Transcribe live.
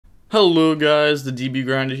Hello guys, the DB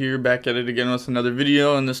Grinder here, back at it again with another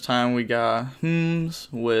video, and this time we got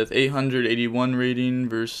with 881 rating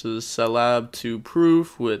versus Celab 2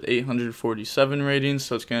 Proof with 847 ratings,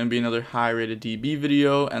 so it's going to be another high rated DB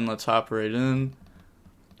video, and let's hop right in.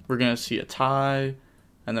 We're going to see a tie,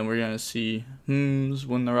 and then we're going to see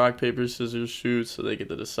win the rock, paper, scissors, shoot, so they get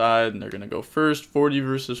to decide, and they're going to go first. 40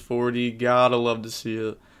 versus 40, gotta love to see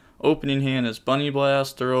it. Opening hand is Bunny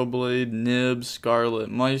Blast, Thoroughblade, Nib,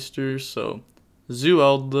 Scarlet, Meister, so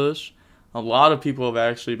Zoodiac Eldlich. A lot of people have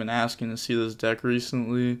actually been asking to see this deck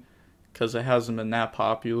recently because it hasn't been that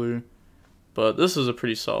popular, but this is a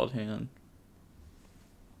pretty solid hand.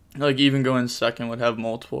 Like, even going second would have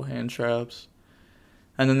multiple hand traps.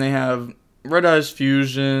 And then they have Red Eyes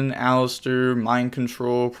Fusion, Alistair, Mind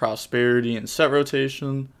Control, Prosperity, and Set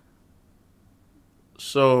Rotation.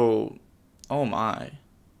 So, oh my.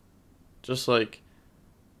 Just like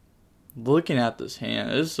looking at this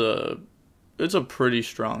hand, it's a pretty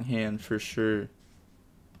strong hand for sure.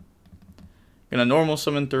 Gonna normal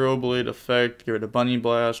summon Thoroughblade effect, get rid of Bunny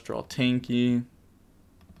Blast, draw Tanky,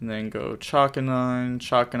 and then go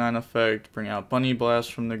Chakanine effect, bring out Bunny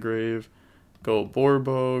Blast from the grave, go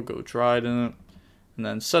Borbo, go Dryden, and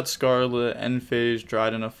then set Scarlet, end phase,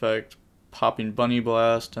 Dryden effect, popping Bunny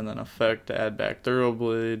Blast, and then effect to add back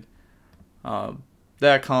Thoroughblade.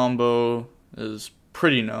 That combo is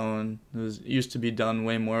pretty known. It used to be done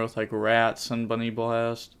way more with like Rats and Bunny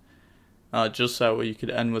Blast. Just that way you could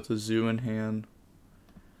end with a Zoo in hand.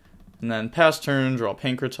 And then pass turn, draw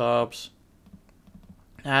Pankratops.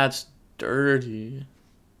 That's dirty.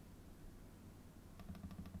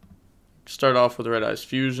 Start off with Red Eyes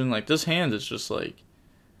Fusion. Like, this hand is just like,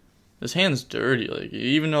 this hand's dirty. Like,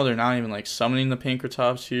 even though they're not even like summoning the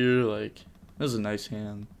Pankratops here, like, this is a nice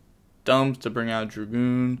hand. Dump to bring out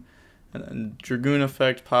Dragoon, and then Dragoon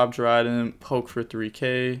effect, pop Dryden, poke for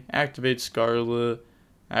 3k, activate Scarlet,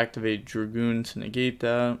 activate Dragoon to negate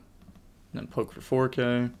that, and then poke for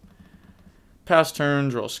 4k. Pass turn,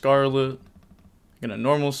 draw Scarlet, gonna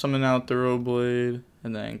normal summon out Thoroughblade,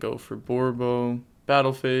 and then go for Borbo.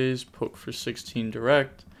 Battle phase, poke for 16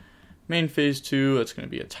 direct. Main phase 2, that's gonna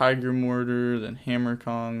be a Tiger Mortar, then Hammer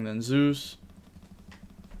Kong, then Zeus.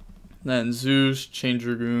 Then Zeus, chain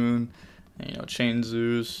Dragoon, and, chain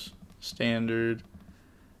Zeus, standard.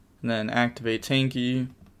 And then activate Tanky.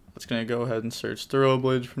 That's going to go ahead and search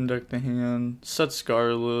Thoroughblade from deck to hand. Set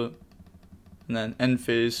Scarlet. And then end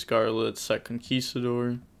phase Scarlet, set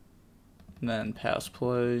Conquistador. And then pass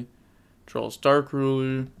play. Draws Dark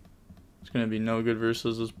Ruler. It's going to be no good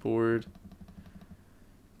versus this board.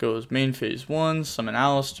 Goes main phase 1, summon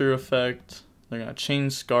Alistair effect. They're going to chain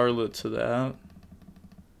Scarlet to that.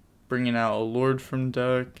 Bringing out a Lord from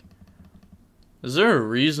deck. Is there a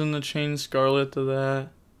reason to chain Scarlet to that?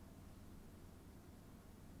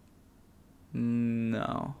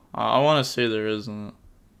 No. I want to say there isn't.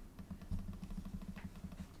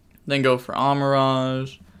 Then go for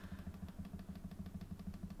Amirage.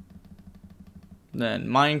 Then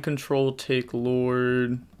Mind Control, take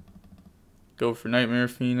Lord. Go for Nightmare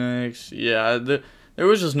Phoenix. Yeah, there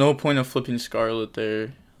was just no point of flipping Scarlet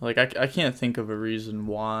there. Like, I can't think of a reason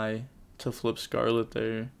why to flip Scarlet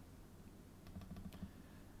there.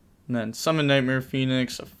 And then summon Nightmare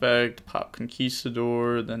Phoenix, effect, pop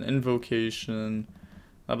Conquistador, then Invocation.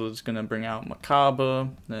 That was going to bring out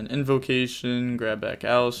Makaba. Then Invocation, grab back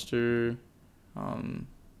Alistair.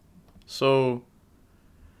 So,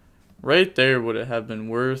 right there would it have been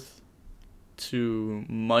worth to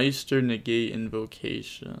Meister negate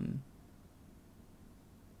Invocation.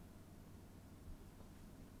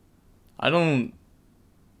 I don't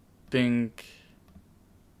think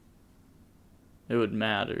it would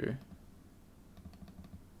matter.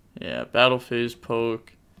 Yeah, battle phase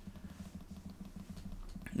poke.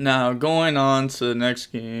 Now, going on to the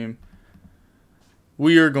next game,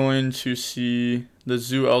 we are going to see the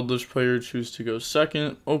Zoodiac Eldlich player choose to go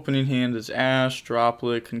second. Opening hand is Ash,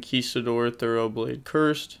 Droplet, Conquistador, Thoroughblade,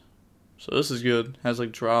 Cursed. So this is good. Has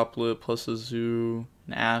like Droplet plus a Zoo,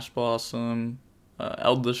 an Ash Blossom,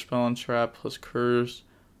 Eldlich Spell and Trap plus Curse.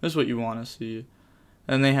 This is what you want to see.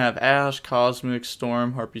 And they have Ash, Cosmic,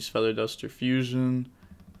 Storm, Harpy's Feather Duster, Fusion.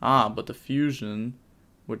 But the Fusion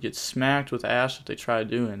would get smacked with Ash if they try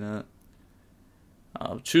doing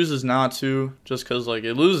it. Chooses not to, just because like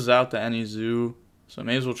it loses out to any Zoo. So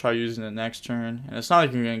may as well try using it next turn. And it's not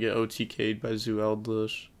like you're going to get OTK'd by Zoodiac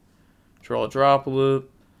Eldlich. Draw a Droplet.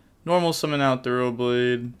 Normal summon out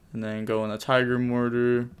Thoroughblade, and then go in the Tiger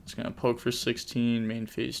Mortar. It's going to poke for 16, main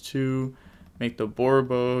phase 2. Make the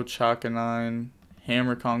Borbo, Chakanine,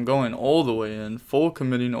 Hammer Kong going all the way in. Full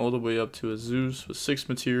committing all the way up to a Zeus with 6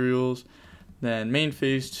 materials. Then main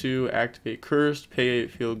phase 2, activate Cursed, pay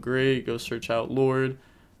 8, feel great, go search out Lord,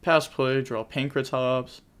 pass play, draw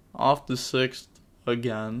Pankratops, off the 6th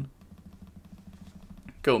again.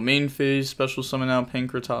 Go main phase, special summon out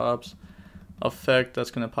Pankratops, effect,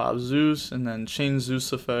 that's going to pop Zeus, and then chain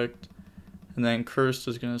Zeus effect, and then Cursed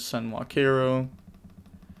is going to send Wakero.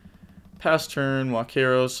 Pass turn,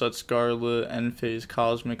 Wakero, set Scarlet, end phase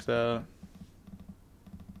Cosmic that.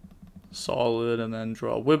 Solid, and then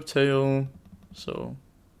draw Whiptail. So,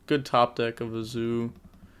 good top deck of a zoo.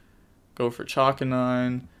 Go for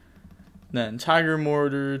Chakanine. Then Tiger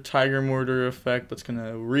Mortar effect, that's going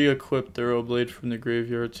to re-equip Thoroughblade from the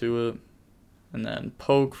graveyard to it. And then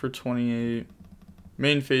Poke for 28.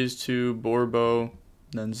 Main phase 2, Borbo.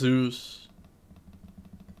 Then Zeus.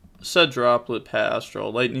 Set Droplet, pass, draw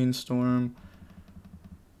Lightning Storm.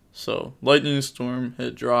 So, Lightning Storm,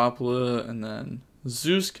 hit Droplet, and then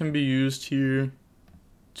Zeus can be used here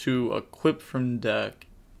to equip from deck.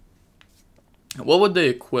 What would they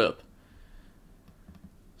equip?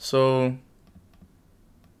 So,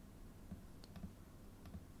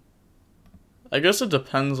 I guess it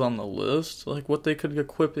depends on the list, like what they could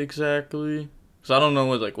equip exactly. Because I don't know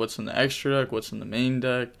what's in the extra deck, what's in the main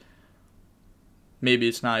deck. Maybe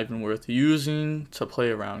it's not even worth using to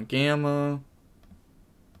play around Gamma.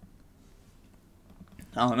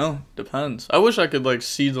 I don't know. Depends. I wish I could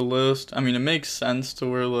see the list. I mean, it makes sense to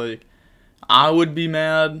where I would be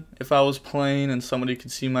mad if I was playing and somebody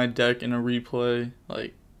could see my deck in a replay.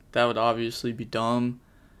 That would obviously be dumb.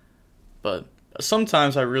 But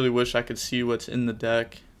sometimes I really wish I could see what's in the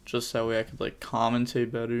deck, just that way I could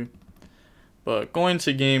commentate better. But going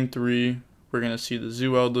to game 3, we're going to see the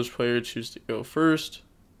Zoo Eldlich player choose to go first.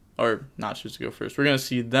 Or, not choose to go first. We're going to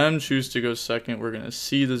see them choose to go second. We're going to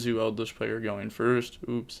see the Zoo Eldlich player going first.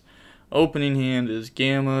 Oops. Opening hand is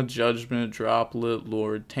Gamma, Judgment, Droplet,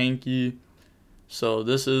 Lord, Tanky. So,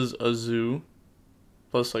 this is a Zoo.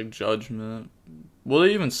 Plus, Judgment. Will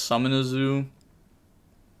they even summon a Zoo?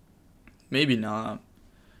 Maybe not.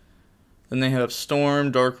 Then they have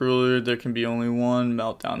Storm, Dark Ruler. There can be only one.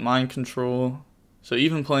 Meltdown, Mind Control. So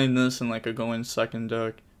even playing this in a going second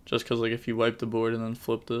deck, just because if you wipe the board and then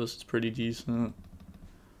flip this, it's pretty decent.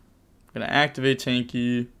 I'm going to activate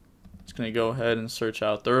Tanky. It's going to go ahead and search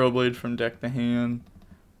out Thoroughblade from deck to hand.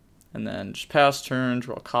 And then just pass turn,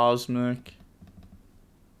 draw Cosmic.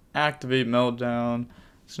 Activate Meltdown.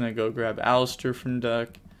 It's going to go grab Alistair from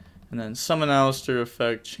deck. And then summon Alistair,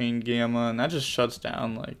 effect, chain Gamma. And that just shuts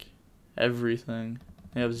down everything.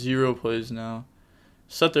 They have 0 plays now.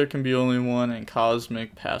 Set there can be only one, and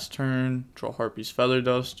Cosmic, pass turn, draw Harpy's Feather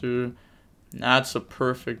Duster. And that's a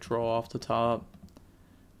perfect draw off the top.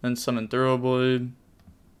 Then summon Thoroughblade.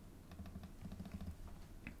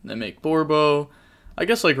 Then make Borbo. I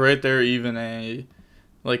guess right there even a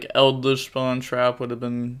Eldlich Spawn Trap would have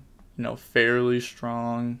been, fairly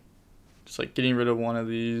strong. Just getting rid of one of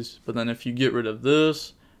these. But then if you get rid of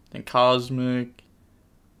this, then Cosmic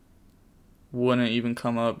wouldn't even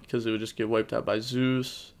come up because it would just get wiped out by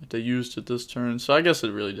Zeus if they used it this turn. So I guess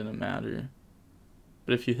it really didn't matter.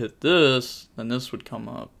 But if you hit this, then this would come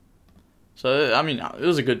up. So, I mean, it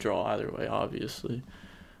was a good draw either way, obviously.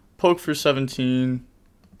 Poke for 17.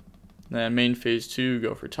 Then main phase 2,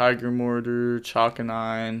 go for Tiger Mortar,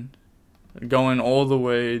 Chakanine. Going all the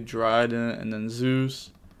way, Dryden, and then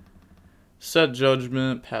Zeus. Set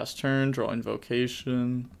Judgment, pass turn, draw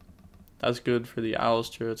Invocation. That's good for the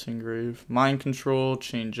Alistair that's engraved. Mind Control,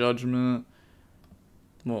 chain Judgment.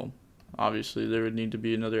 Well, obviously there would need to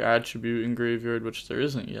be another attribute in graveyard, which there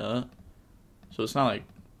isn't yet. So it's not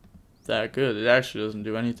that good. It actually doesn't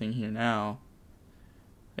do anything here now.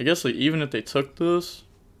 I guess even if they took this,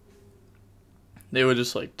 they would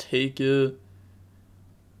just take it,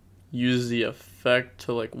 use the effect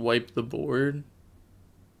to wipe the board.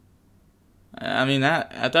 I mean,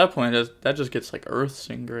 at that point that just gets Earth's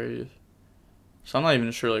engraved. So I'm not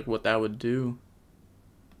even sure what that would do.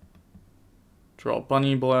 Draw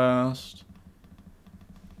Bunny Blast.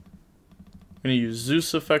 I'm going to use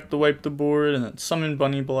Zeus effect to wipe the board, and then summon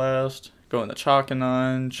Bunny Blast. Go into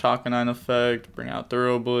Chakanine effect, bring out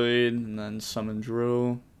Thoroughblade, and then summon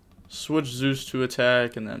Drill. Switch Zeus to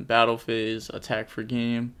attack, and then battle phase, attack for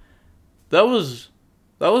game. That was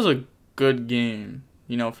a good game.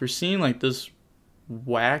 If you're seeing this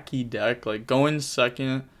wacky deck, going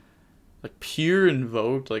second, pure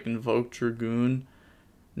Invoked, Invoked Dragoon,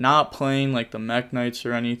 not playing the Mech Knights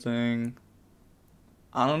or anything.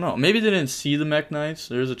 I don't know. Maybe they didn't see the Mech Knights.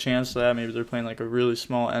 There's a chance that maybe they're playing a really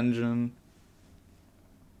small engine.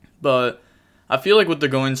 But I feel with the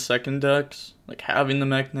going second decks, having the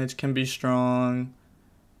Mech Knights can be strong.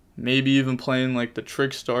 Maybe even playing like the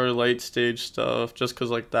Trickstar late stage stuff, just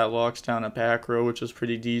because like that locks down a back row, which is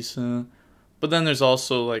pretty decent. But then there's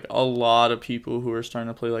also like a lot of people who are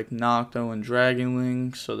starting to play like Nocto and Dragon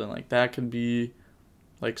Link, so then like that could be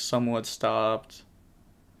like somewhat stopped.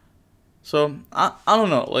 So I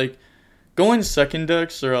don't know, like going second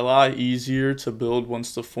decks are a lot easier to build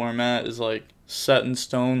once the format is like set in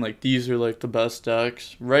stone. Like these are like the best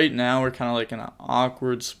decks. Right now we're kind of like in an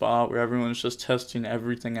awkward spot where everyone's just testing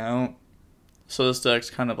everything out. So this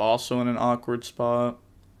deck's kind of also in an awkward spot.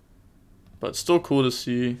 But still cool to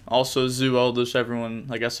see. Also Zoodiac Eldlich, everyone,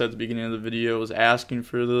 like I said at the beginning of the video, was asking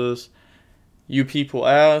for this. You people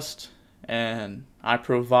asked and I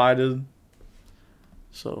provided.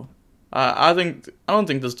 So I don't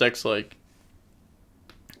think this deck's like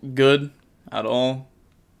good at all.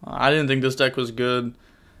 I didn't think this deck was good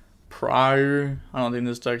prior. I don't think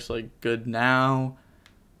this deck's like good now.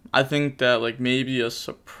 I think that like maybe a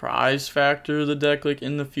surprise factor of the deck like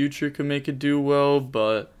in the future could make it do well,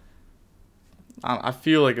 but I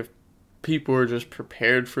feel like if people are just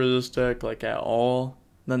prepared for this deck like at all,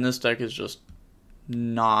 then this deck is just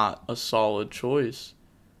not a solid choice.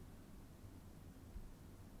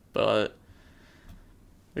 But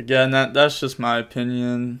again, that's just my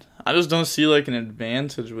opinion. I just don't see like an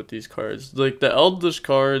advantage with these cards. Like the Eldlich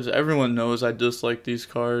cards, everyone knows I dislike these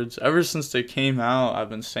cards. Ever since they came out, I've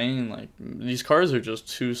been saying like these cards are just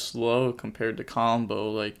too slow compared to combo.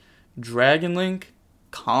 Like Dragon Link,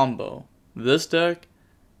 combo. This deck,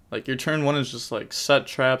 like your turn 1 is just like set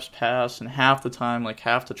traps, pass, and half the time like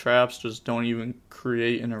half the traps just don't even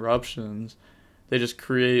create interruptions. They just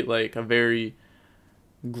create like a very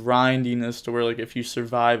grindiness to where like if you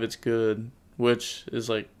survive it's good, which is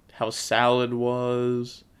like how Salad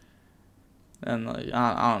was. And like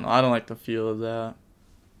I don't know, I don't like the feel of that.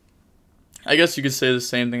 I guess you could say the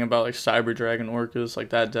same thing about like Cyber Dragon Orcus.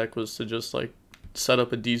 Like that deck was to just like set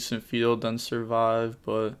up a decent field then survive,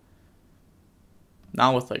 but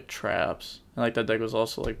not with like traps. And like that deck was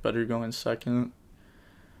also like better going second.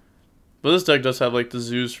 But this deck does have like the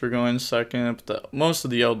Zeus for going second, but most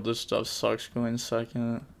of the Eldlich stuff sucks going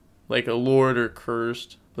second. Like a Lord or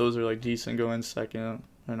Cursed, those are like decent going second.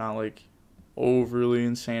 They're not like overly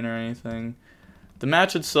insane or anything. The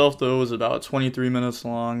match itself though was about 23 minutes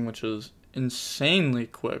long, which is insanely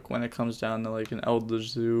quick when it comes down to like an Eldlich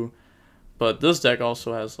Zoo. But this deck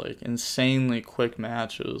also has like insanely quick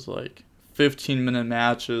matches, like 15-minute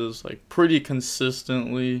matches, like pretty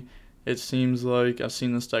consistently. It seems like I've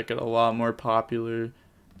seen this deck get a lot more popular.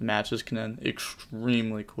 The matches can end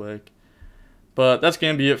extremely quick. But that's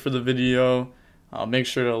going to be it for the video. Make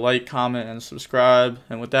sure to like, comment, and subscribe.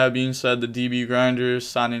 And with that being said, the DB Grinder is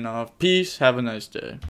signing off. Peace. Have a nice day.